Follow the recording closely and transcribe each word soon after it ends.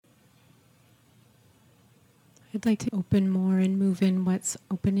I'd like to open more and move in what's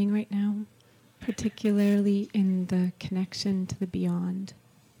opening right now, particularly in the connection to the beyond.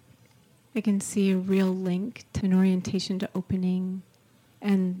 I can see a real link to an orientation to opening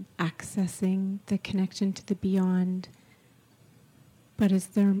and accessing the connection to the beyond. But is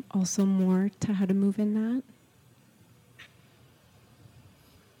there also more to how to move in that?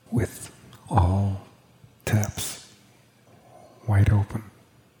 With all taps wide open,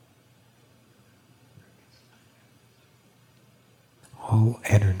 all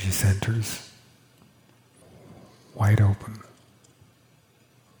energy centers wide open.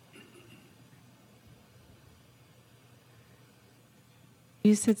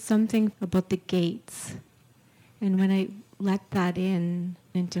 You said something about the gates, and when I let that in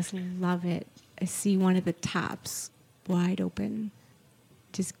and just love it, I see one of the taps wide open.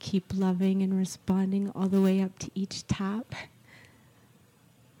 Just keep loving and responding all the way up to each tap.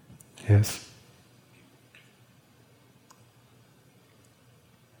 Yes.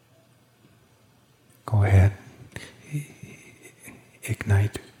 Go ahead.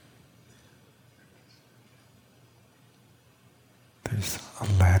 Ignite. There's a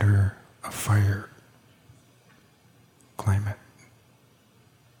ladder of fire. Climb it.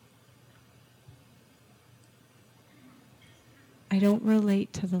 I don't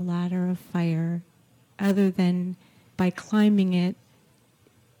relate to the ladder of fire other than by climbing it,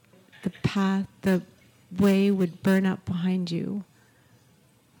 the path, the way would burn up behind you.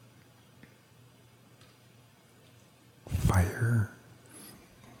 Fire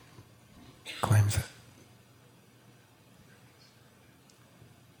climbs it.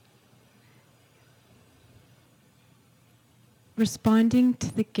 Responding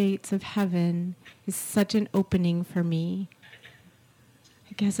to the gates of heaven is such an opening for me.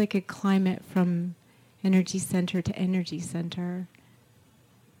 I guess I could climb it from energy center to energy center.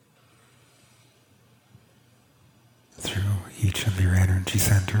 Through each of your energy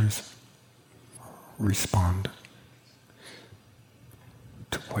centers, respond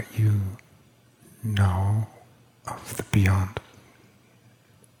to what you know of the beyond.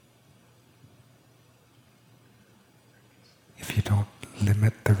 If you don't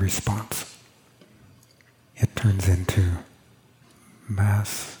limit the response, it turns into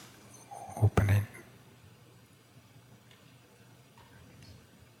mass opening.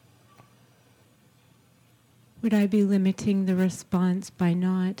 Would I be limiting the response by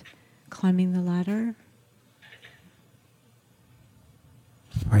not climbing the ladder?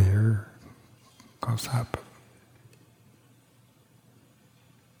 Fire goes up.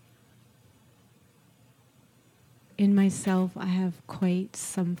 In myself, I have quite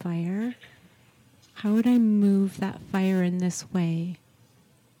some fire. How would I move that fire in this way?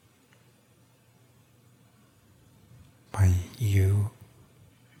 By you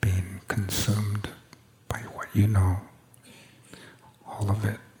being consumed by what you know, all of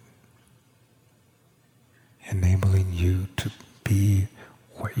it, enabling you to be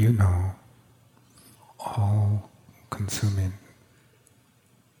what you know, all consuming.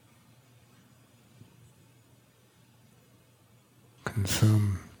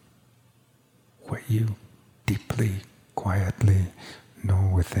 Consume what you deeply, quietly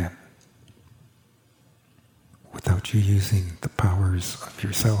know within, without you using the powers of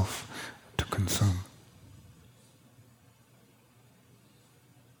yourself to consume.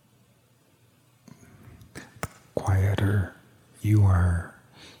 The quieter you are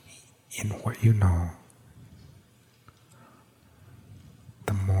in what you know,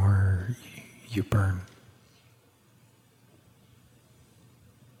 the more you burn.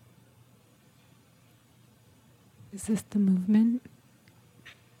 Is this the movement?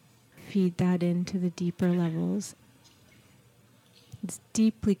 Feed that into the deeper levels. It's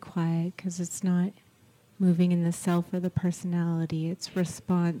deeply quiet because it's not moving in the self or the personality. It's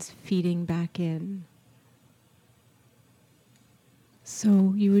response feeding back in.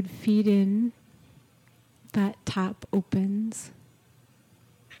 So you would feed in, that tap opens,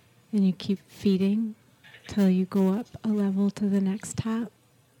 and you keep feeding till you go up a level to the next tap.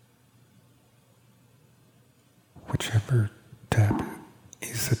 Whichever tap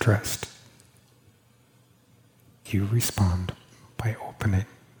is addressed, you respond by opening.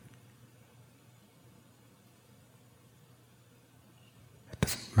 It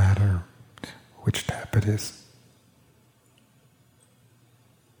doesn't matter which tap it is.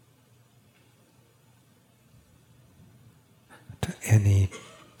 To any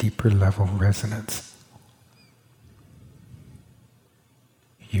deeper level resonance,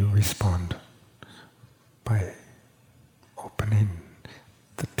 you respond by opening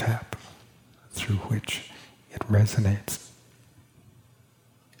the tap through which it resonates.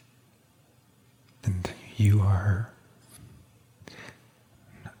 And You are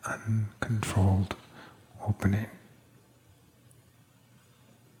an uncontrolled opening.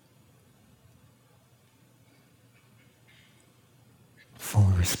 Full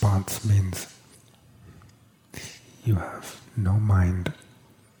response means you have no mind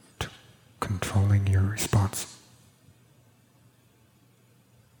to controlling your response.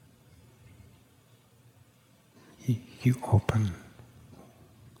 You open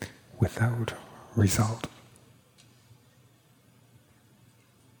without result.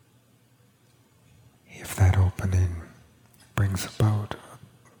 If that opening brings about a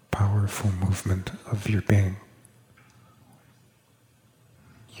powerful movement of your being,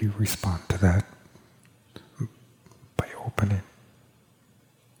 you respond to that by opening.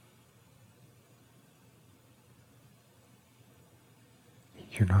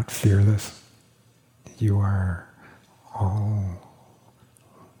 You're not fearless. You are all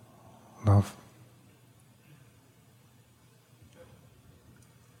love.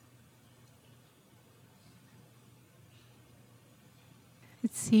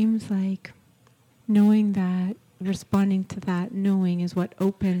 It seems like knowing that, responding to that knowing is what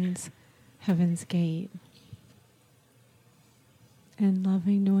opens heaven's gate. And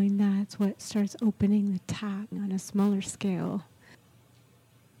loving, knowing that's what starts opening the tap on a smaller scale.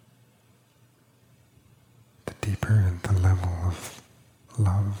 The deeper the level of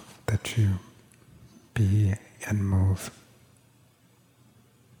love that you be and move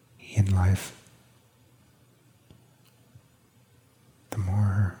in life, the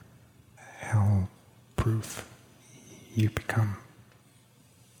more hell-proof you become.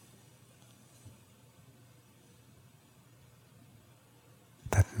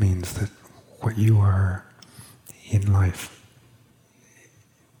 That means that what you are in life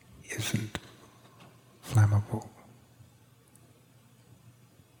isn't flammable,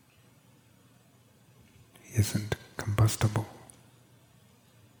 isn't combustible.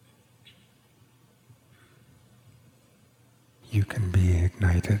 You can be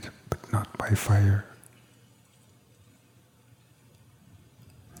ignited, but not by fire.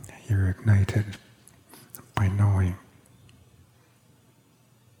 You're ignited by knowing.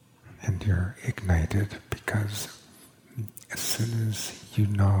 And you're ignited because as soon as you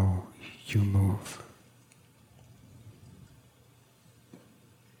know, you move.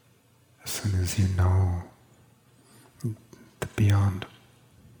 As soon as you know the beyond,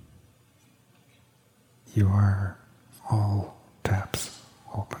 you are all taps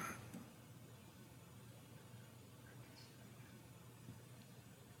open.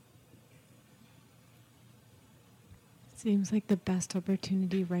 Seems like the best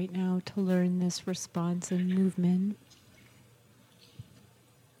opportunity right now to learn this response and movement.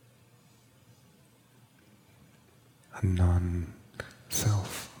 A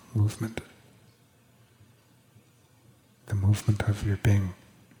non-self movement. The movement of your being.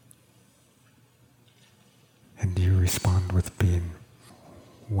 And you respond with being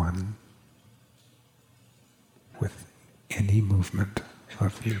one with any movement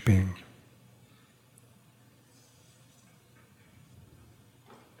of your being.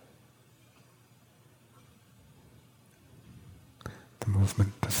 The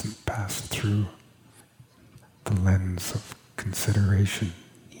movement doesn't pass through the lens of consideration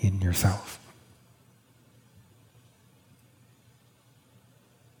in yourself.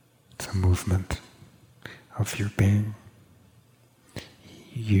 It's a movement of your being,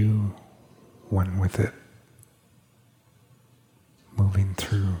 you one with it, moving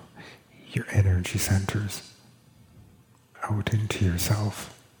through your energy centers out into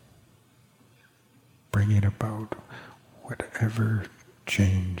yourself, bringing about whatever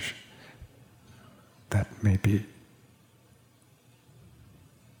change that may be.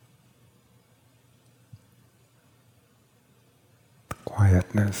 The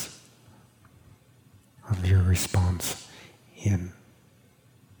quietness of your response in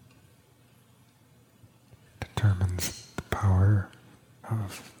determines the power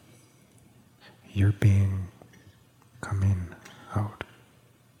of your being coming out.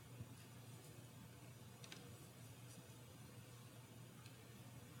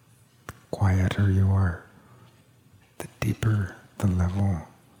 The quieter you are, the deeper the level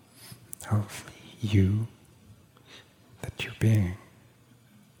of you that you're being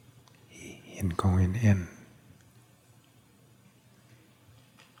in going in.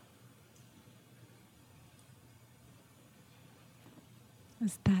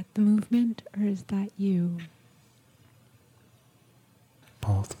 Is that the movement or is that you?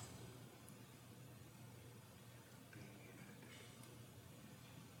 Both.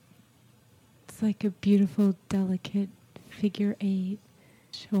 It's like a beautiful, delicate figure eight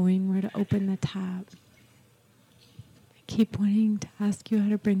showing where to open the tap. keep wanting to ask you how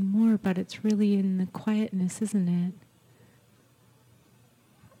to bring more, but it's really in the quietness, isn't it?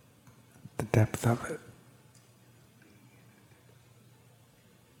 The depth of it.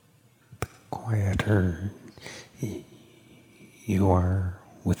 The quieter you are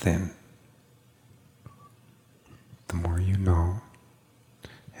within, the more you know,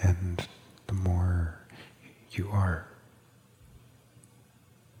 and the more you are.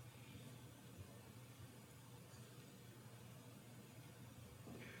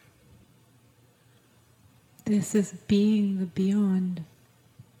 This is being the beyond.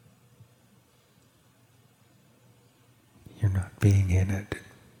 You're not being in it.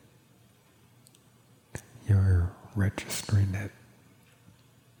 You're registering it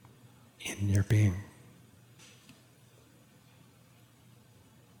in your being.